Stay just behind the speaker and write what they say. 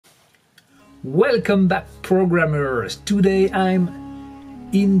Welcome back, programmers. Today I'm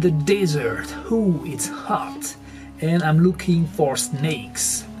in the desert. Oh, it's hot and I'm looking for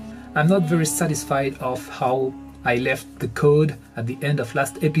snakes. I'm not very satisfied of how I left the code at the end of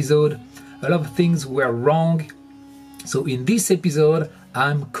last episode. A lot of things were wrong. So in this episode,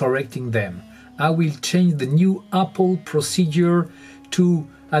 I'm correcting them. I will change the new apple procedure to,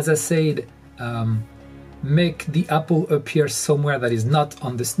 as I said, make the apple appear somewhere that is not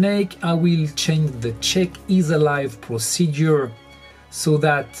on the snake. I will change the check is alive procedure so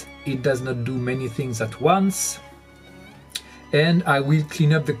that it does not do many things at once. And I will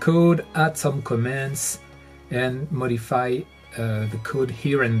clean up the code, add some comments, and modify the code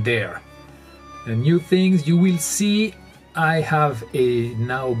here and there. New things you will see, I have a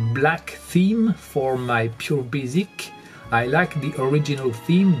now black theme for my PureBasic. I like the original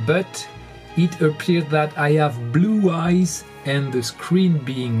theme, but it appeared that I have blue eyes and the screen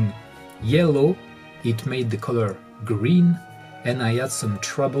being yellow, it made the color green and I had some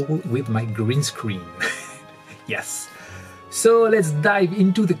trouble with my green screen. Yes. So let's dive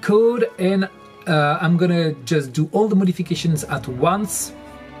into the code and I'm gonna just do all the modifications at once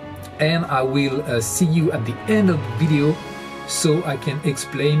and I will see you at the end of the video so I can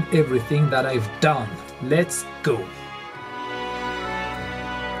explain everything that I've done. Let's go.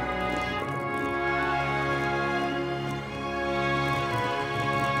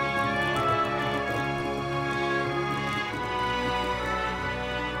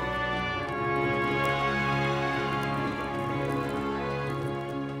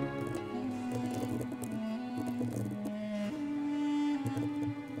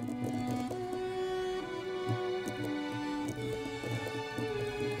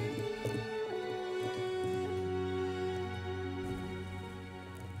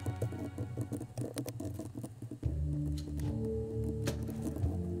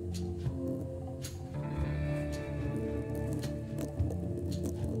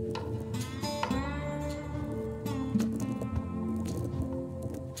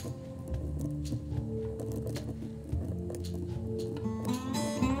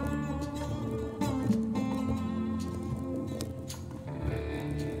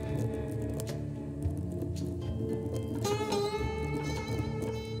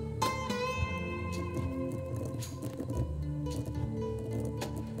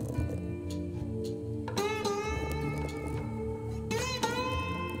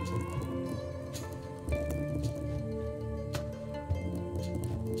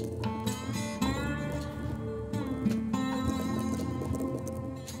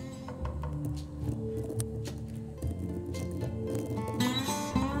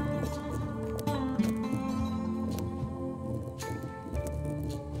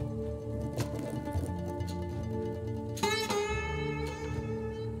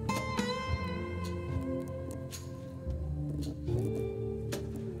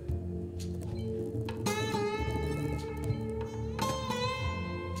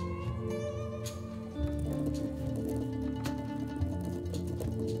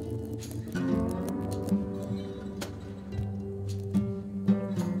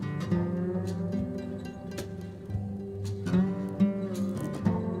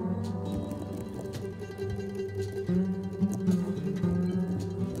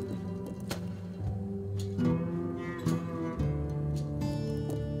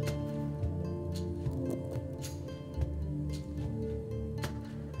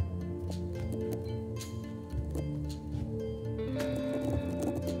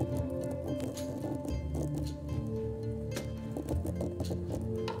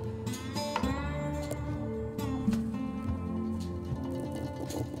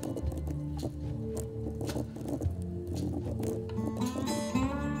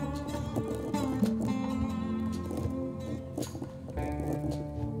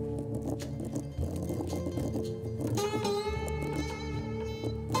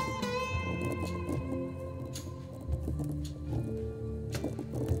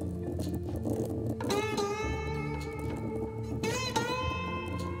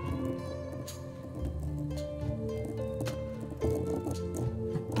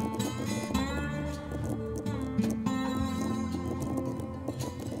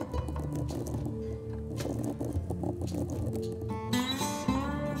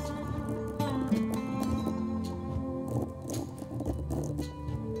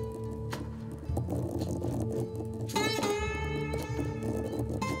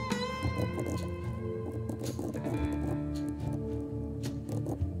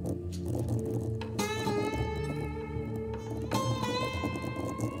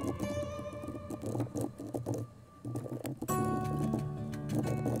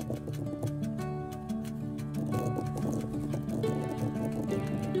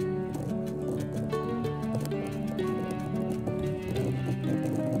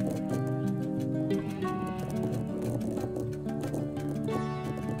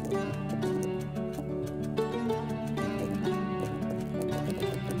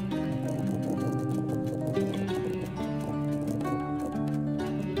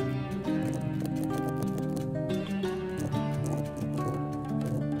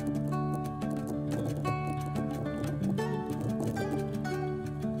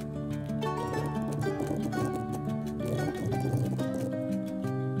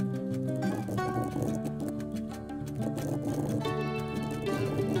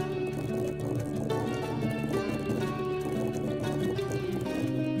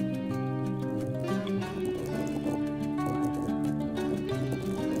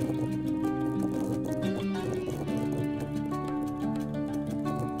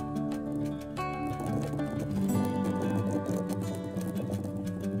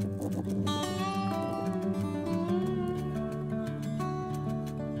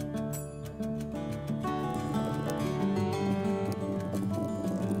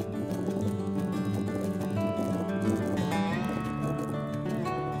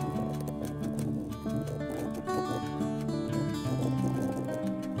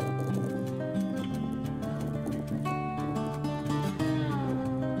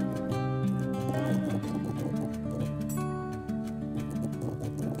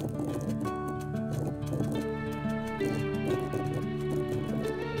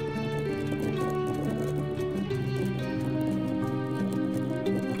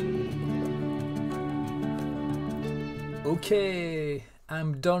 Okay,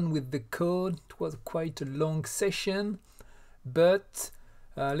 I'm done with the code. It was quite a long session, but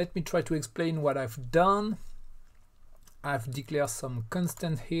let me try to explain what I've done. I've declared some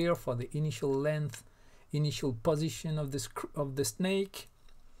constant here for the initial length, initial position of the snake.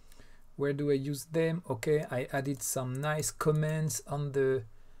 Where do I use them? Okay, I added some nice comments on the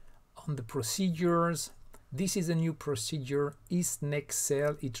procedures. This is a new procedure,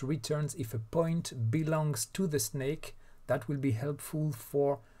 isNakeCell. It returns if a point belongs to the snake. That will be helpful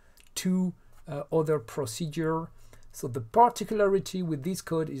for two other procedures. So the particularity with this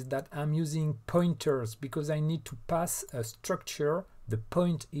code is that I'm using pointers because I need to pass a structure. The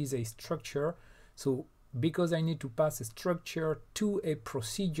point is a structure. So because I need to pass a structure to a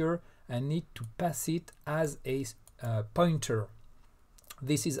procedure, I need to pass it as a pointer.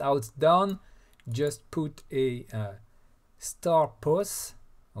 This is how it's done. Just put a star pos,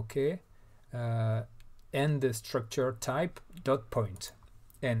 okay, and the structure type dot point.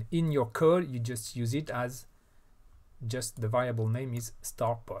 And in your code, you just use it as just the variable name is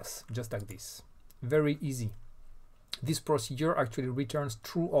star pos, just like this. Very easy. This procedure actually returns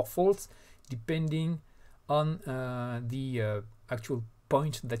true or false depending on the actual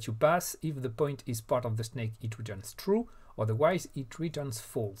point that you pass. If the point is part of the snake, it returns true. Otherwise, it returns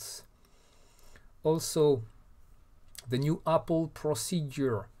false. Also, the new Apple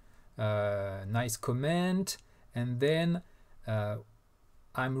procedure, nice comment, and then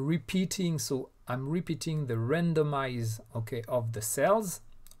I'm repeating. So I'm repeating the randomize, okay, of the cells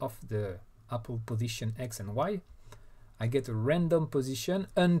of the Apple position X and Y. I get a random position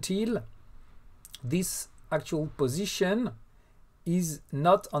until this actual position is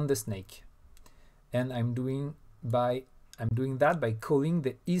not on the snake, and I'm doing that by calling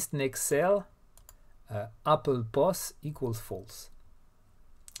the isNakeCell Apple pos equals false.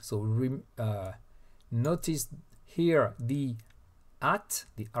 So notice here the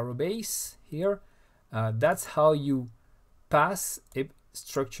arrow base here. That's how you pass a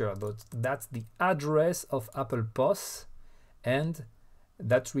structure. That's the address of Apple pos, and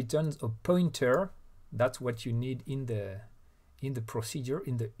that returns a pointer. That's what you need in the procedure,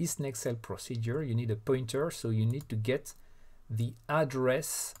 in the isNakeCell procedure. You need a pointer, so you need to get the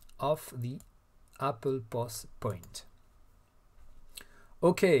address of the Apple pos point.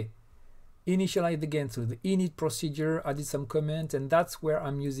 Okay, initialize again. So the init procedure, added some comment, and that's where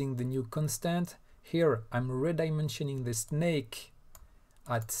I'm using the new constant. Here I'm redimensioning the snake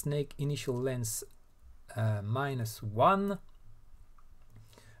at snake initial length -1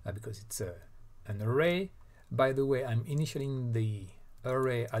 because it's an array. By the way, I'm initialing the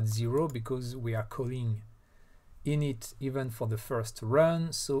array at 0 because we are calling init even for the first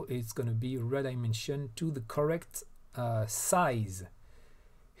run, so it's going to be redimensioned to the correct size.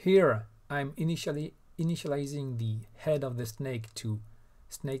 Here I'm initializing the head of the snake to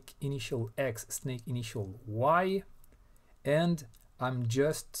snake initial X, snake initial Y, and I'm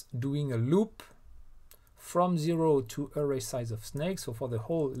just doing a loop from 0 to array size of snake. So for the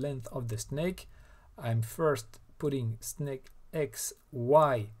whole length of the snake, I'm first putting snake X,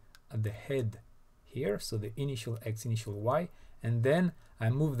 Y at the head here, so the initial X, initial Y, and then I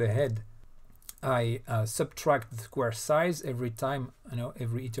move the head. I subtract the square size every time,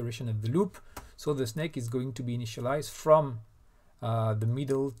 every iteration of the loop. So the snake is going to be initialized from the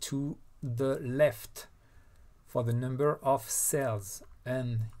middle to the left for the number of cells.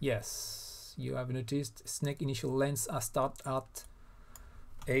 And yes, you have noticed snake initial lengths are start at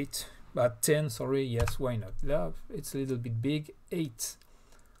 10, sorry, yes, why not? It's a little bit big, 8.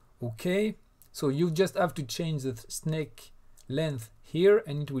 Okay, so you just have to change the snake length here,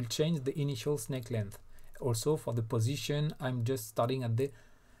 and it will change the initial snake length. Also for the position, I'm just starting at the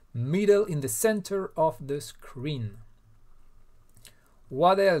middle, in the center of the screen.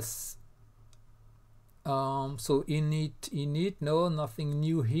 What else? So init, no, nothing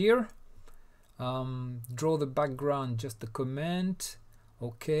new here. Draw the background, just a comment.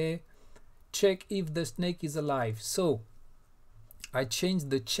 Okay, check if the snake is alive. So I changed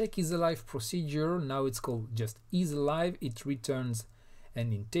the check is alive procedure. Now it's called just is alive. It returns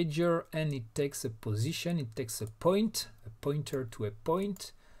an integer and it takes a position. It takes a pointer to a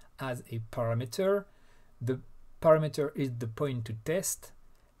point as a parameter. The parameter is the point to test,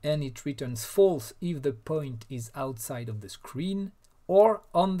 and it returns false if the point is outside of the screen or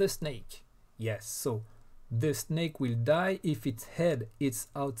on the snake. Yes, so the snake will die if its head is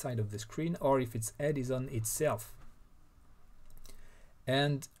outside of the screen or if its head is on itself.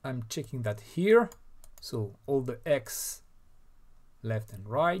 And I'm checking that here. So all the X left and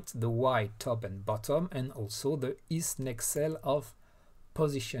right, the Y top and bottom, and also the isNakeCell of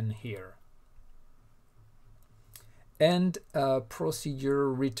position here. and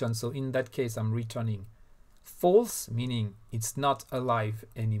procedure return. So in that case, I'm returning false, meaning it's not alive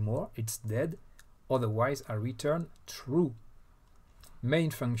anymore, it's dead. Otherwise, I return true.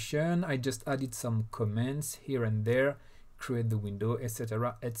 Main function, I just added some comments here and there, create the window,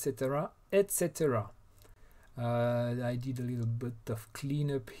 etc., etc., etc. I did a little bit of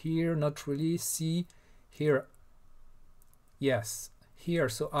cleanup here, not really. See here, yes, here.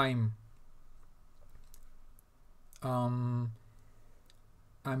 So I'm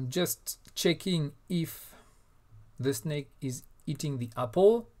just checking if the snake is eating the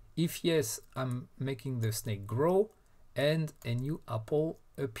apple. If yes, I'm making the snake grow and a new apple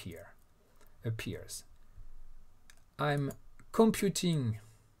appears. I'm computing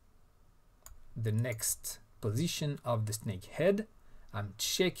the next position of the snake head. I'm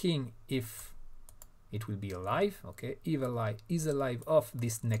checking if it will be alive. Okay, if alive is alive of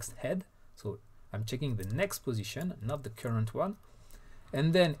this next head. So I'm checking the next position, not the current one.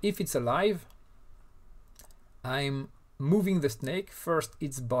 And then if it's alive, I'm moving the snake, first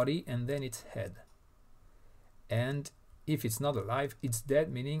its body and then its head. And if it's not alive, it's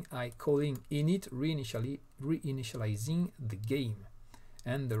dead, meaning I calling init, reinitializing the game.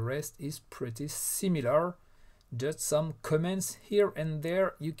 And the rest is pretty similar, just some comments here and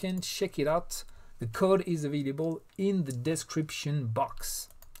there. You can check it out. The code is available in the description box.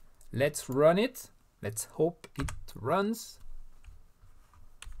 Let's run it. Let's hope it runs.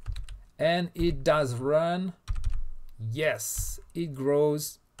 And it does run. Yes, it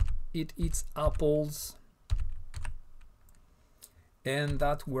grows, it eats apples, and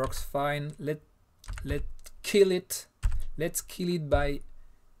that works fine. Let's kill it. Let's kill it by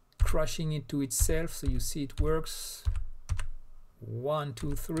crushing it to itself. So you see it works. 1,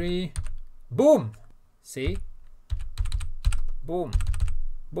 2, 3. Boom! See? Boom,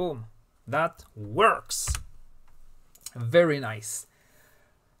 boom. That works. Very nice.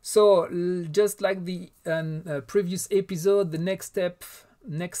 So just like the previous episode, the next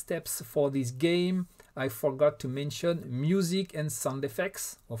steps for this game, I forgot to mention music and sound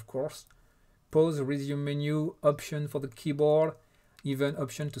effects, of course. Pause, resume menu, option for the keyboard, even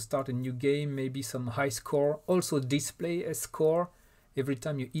option to start a new game, maybe some high score. Also display a score. Every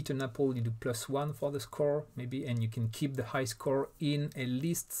time you eat an apple, you do +1 for the score, maybe, and you can keep the high score in a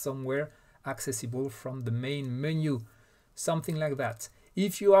list somewhere accessible from the main menu. Something like that.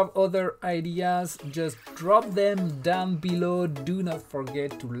 If you have other ideas, just drop them down below. Do not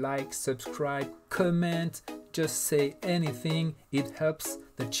forget to like, subscribe, comment, just say anything. It helps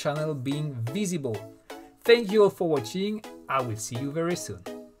the channel being visible. Thank you all for watching. I will see you very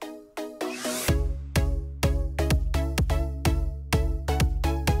soon.